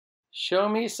Show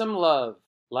me some love.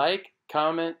 Like,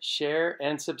 comment, share,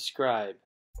 and subscribe.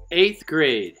 8th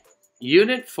grade,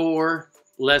 Unit 4,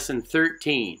 Lesson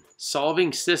 13,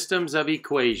 Solving Systems of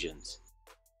Equations.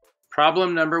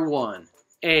 Problem number 1.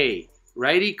 A.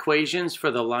 Write equations for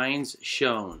the lines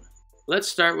shown. Let's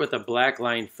start with a black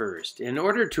line first. In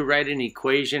order to write an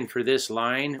equation for this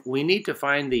line, we need to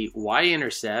find the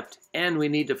y-intercept and we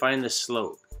need to find the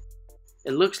slope.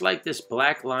 It looks like this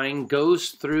black line goes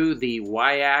through the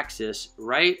y-axis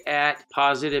right at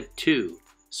 +2.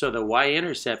 So the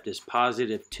y-intercept is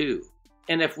 +2.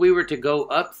 And if we were to go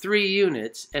up 3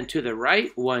 units and to the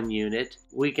right 1 unit,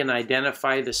 we can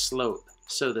identify the slope.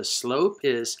 So the slope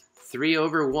is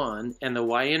 3/1 and the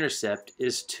y-intercept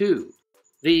is 2.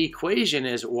 The equation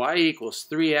is y equals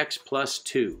 3x plus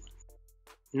 2.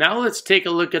 Now let's take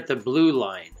a look at the blue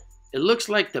line. It looks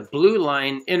like the blue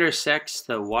line intersects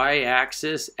the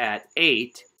y-axis at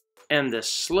 8 and the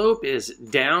slope is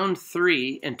down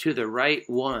 3 and to the right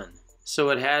 1.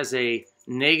 So it has a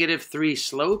 -3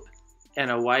 slope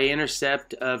and a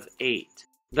y-intercept of 8.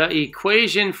 The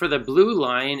equation for the blue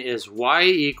line is y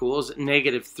equals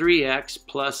 -3x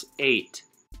plus 8.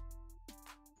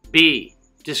 B.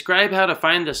 Describe how to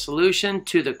find the solution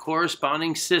to the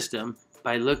corresponding system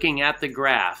by looking at the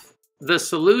graph. The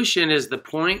solution is the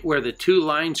point where the two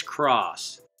lines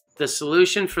cross. The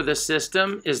solution for the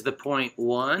system is the point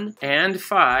 1 and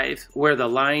 5 where the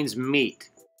lines meet.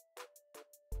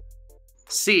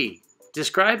 C.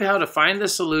 Describe how to find the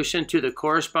solution to the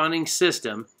corresponding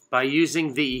system by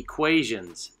using the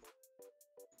equations.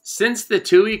 Since the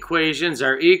two equations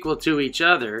are equal to each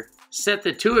other, set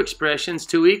the two expressions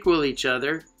to equal each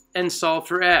other and solve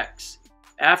for x.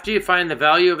 After you find the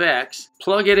value of x,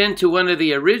 plug it into one of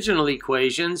the original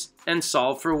equations and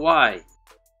solve for y.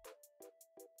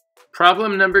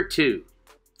 Problem number 2.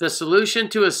 The solution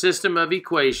to a system of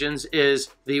equations is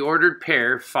the ordered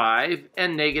pair 5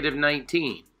 and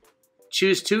 -19.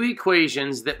 Choose two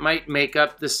equations that might make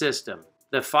up the system.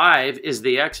 The 5 is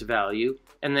the x value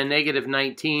and the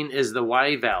 -19 is the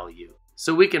y value.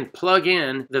 So we can plug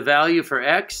in the value for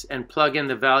x and plug in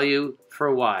the value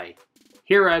for y.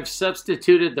 Here I've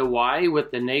substituted the y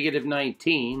with the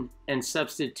 -19 and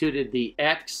substituted the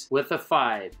x with a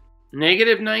 5.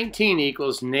 -19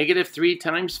 equals -3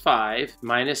 times 5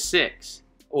 minus 6,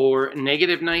 or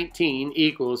 -19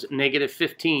 equals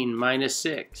 -15 minus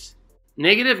 6.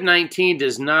 -19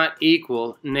 does not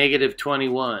equal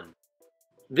 -21.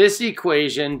 This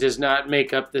equation does not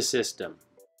make up the system.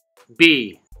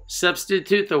 B.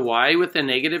 Substitute the y with the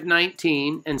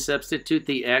 -19 and substitute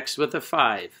the x with a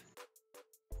 5.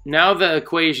 Now the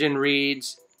equation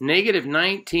reads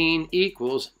 -19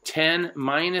 equals 10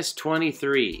 minus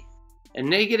 23. And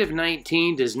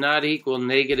 -19 does not equal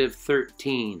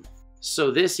 -13.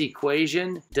 So this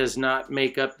equation does not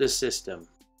make up the system.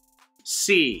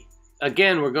 C.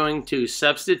 Again, we're going to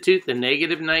substitute the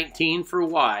 -19 for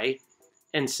y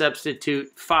and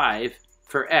substitute 5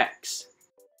 for x.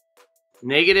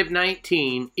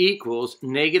 -19 equals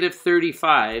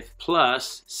 -35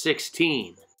 plus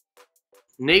 16.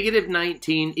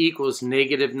 -19 equals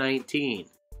 -19.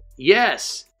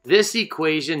 Yes, this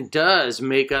equation does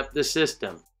make up the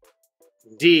system.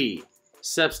 D.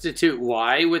 Substitute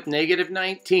y with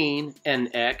 -19 and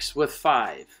x with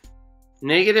 5.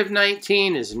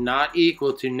 -19 is not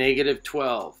equal to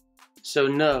 -12. So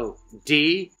no,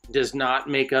 D does not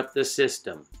make up the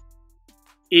system.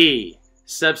 E.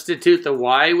 Substitute the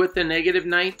y with the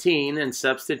 -19 and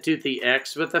substitute the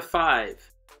x with a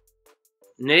 5.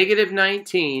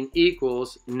 -19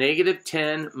 equals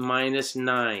 -10 minus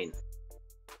 9.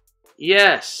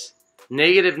 Yes,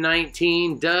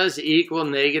 -19 does equal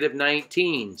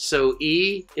 -19, so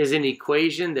E is an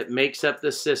equation that makes up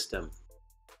the system.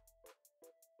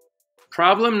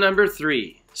 Problem number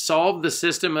 3. Solve the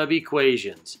system of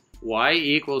equations. Y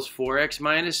equals 4x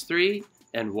minus 3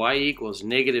 and y equals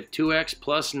 -2x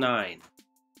plus 9.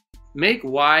 Make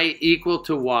y equal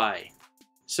to y.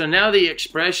 So now the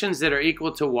expressions that are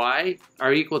equal to y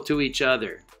are equal to each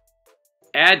other.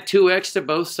 Add 2x to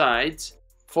both sides.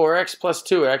 4x plus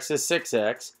 2x is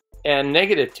 6x, and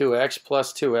 -2x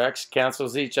plus 2x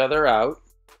cancels each other out.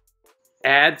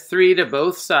 Add 3 to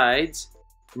both sides.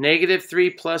 -3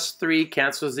 plus 3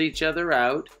 cancels each other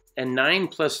out, and 9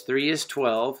 plus 3 is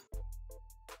 12.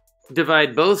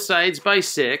 Divide both sides by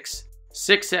 6.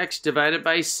 6x divided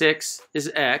by 6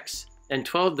 is x, and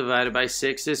 12 divided by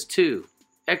 6 is 2.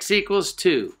 X equals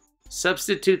 2.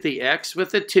 Substitute the x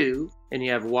with a 2, and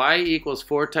you have y equals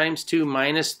 4 times 2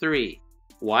 minus 3.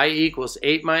 Y equals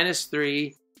 8 minus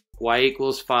 3. Y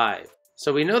equals 5.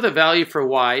 So we know the value for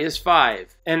y is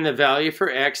 5, and the value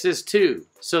for x is 2.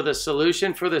 So the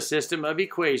solution for the system of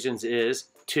equations is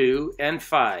 2 and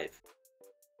 5.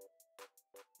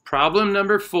 Problem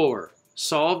number 4.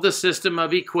 Solve the system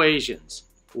of equations.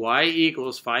 Y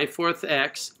equals 5/4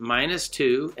 x minus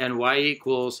 2 and y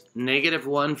equals negative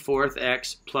 1/4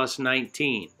 x plus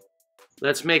 19.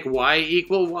 Let's make y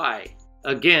equal y.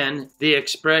 Again, the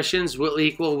expressions will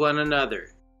equal one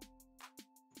another.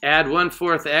 Add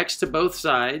 1/4 x to both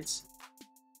sides.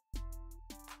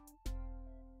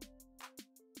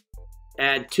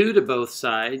 Add 2 to both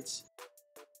sides.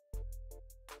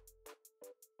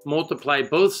 Multiply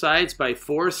both sides by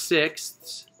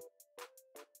 4/6.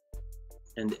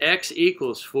 And x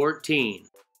equals 14.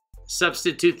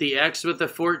 Substitute the x with the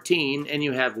 14 and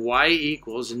you have y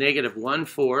equals negative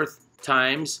 1/4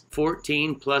 times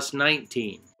 14 plus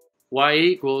 19. Y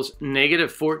equals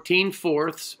negative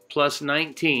 14/4 plus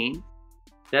 19.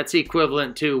 That's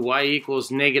equivalent to y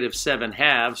equals negative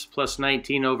 7/2 plus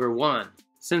 19 over 1.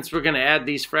 Since we're going to add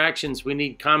these fractions, we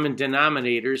need common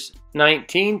denominators,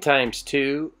 19 times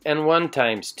 2 and 1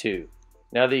 times 2.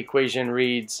 Now the equation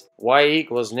reads y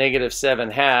equals negative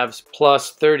 7/2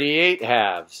 plus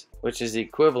 38/2, which is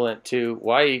equivalent to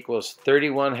y equals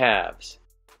 31/2.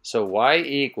 So y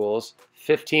equals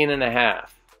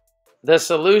 15.5. The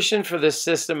solution for this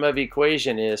system of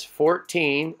equation is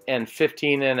 14 and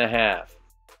 15.5.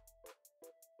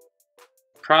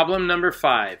 Problem number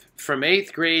 5 from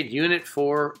 8th grade, Unit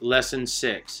 4, Lesson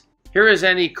 6. Here is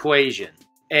an equation.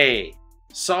 A.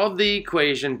 Solve the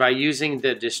equation by using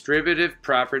the distributive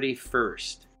property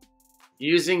first.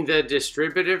 Using the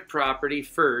distributive property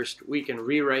first, we can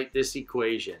rewrite this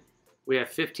equation. We have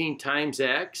 15 times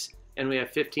x, and we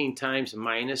have 15 times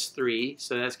minus 3,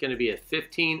 so that's going to be a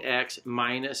 15x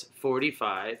minus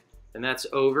 45, and that's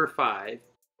over 5.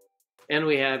 And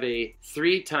we have a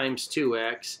 3 times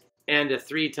 2x, and a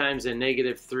 3 times a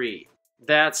negative 3.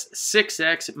 That's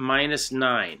 6x minus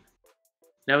 9.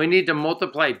 Now we need to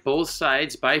multiply both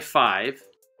sides by 5.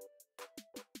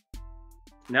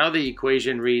 Now the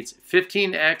equation reads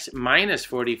 15x minus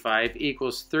 45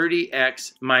 equals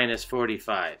 30x minus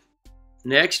 45.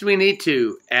 Next we need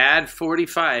to add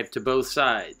 45 to both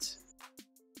sides.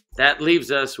 That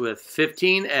leaves us with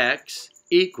 15x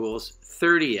equals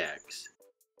 30x.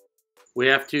 We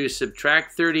have to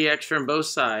subtract 30x from both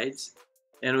sides,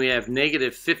 and we have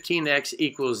negative 15x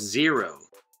equals 0.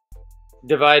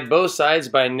 Divide both sides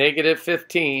by negative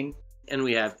 15, and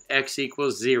we have x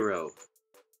equals 0.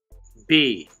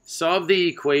 B. Solve the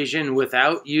equation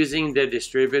without using the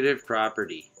distributive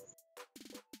property.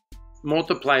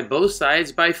 Multiply both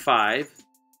sides by 5.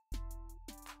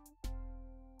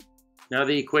 Now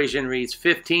the equation reads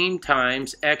 15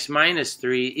 times x minus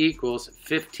 3 equals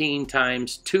 15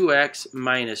 times 2x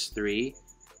minus 3.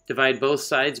 Divide both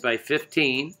sides by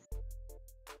 15.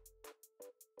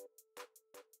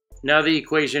 Now the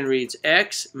equation reads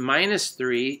x minus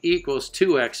 3 equals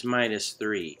 2x minus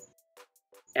 3.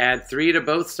 Add 3 to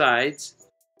both sides,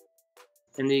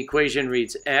 and the equation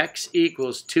reads x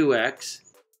equals 2x.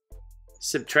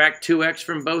 Subtract 2x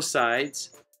from both sides,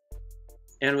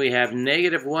 and we have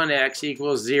negative 1x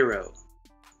equals 0.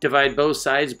 Divide both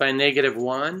sides by negative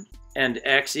 1, and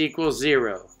x equals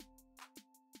 0.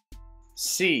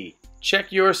 C.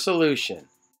 Check your solution.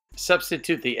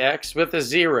 Substitute the x with a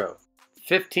 0.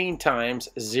 15 times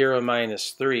 0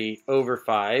 minus 3 over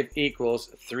 5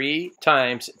 equals 3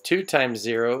 times 2 times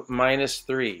 0 minus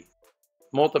 3.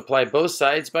 Multiply both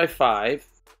sides by 5.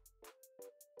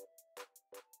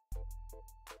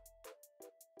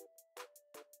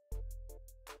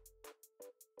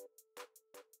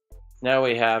 Now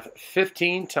we have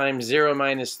 15 times 0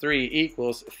 minus 3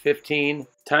 equals 15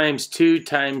 times 2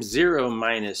 times 0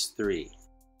 minus 3.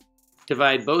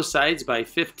 Divide both sides by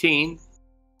 15.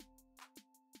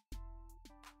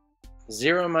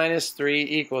 0 minus 3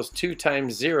 equals 2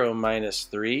 times 0 minus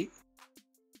 3.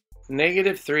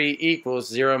 Negative 3 equals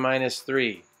 0 minus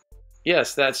 3.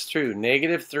 Yes, that's true.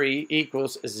 Negative 3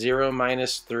 equals 0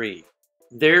 minus 3.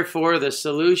 Therefore, the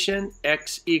solution,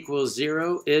 x equals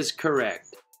 0, is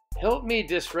correct. Help me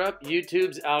disrupt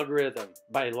YouTube's algorithm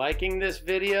by liking this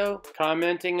video,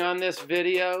 commenting on this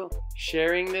video,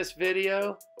 sharing this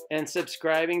video, and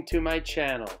subscribing to my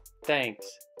channel. Thanks.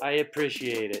 I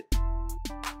appreciate it.